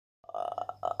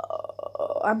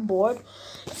I'm bored.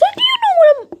 So do you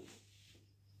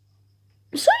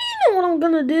know what I'm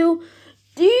gonna do?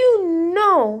 Do you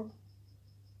know?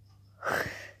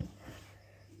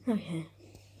 Okay.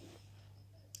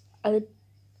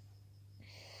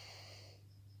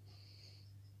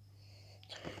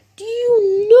 Do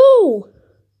you know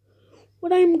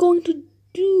what I'm going to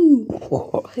do?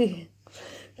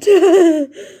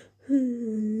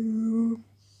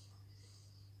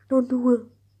 Don't do it.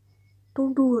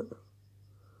 Don't do it.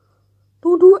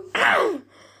 Don't do it. Ow!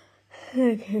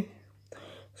 Okay.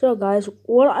 So guys,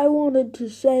 what I wanted to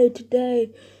say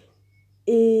today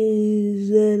is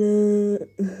that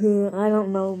I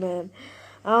don't know, man.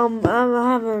 I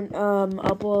haven't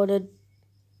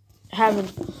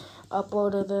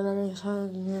uploaded it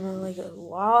anytime in like a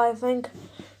while, I think.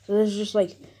 So there's just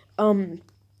like some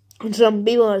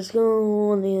people at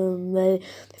school and they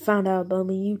found out about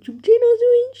my YouTube channel, so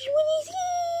it's really easy.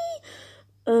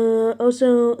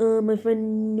 Also, my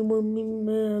friend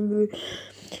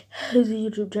has a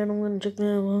YouTube channel. I'm gonna check that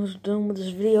out when I was done with this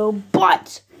video.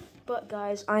 But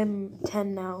guys, I'm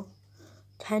 10 now.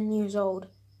 10 years old.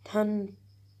 10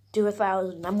 to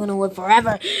 1,000. I'm gonna live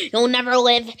forever. You'll never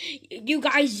live. You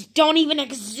guys don't even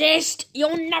exist.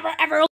 You'll never ever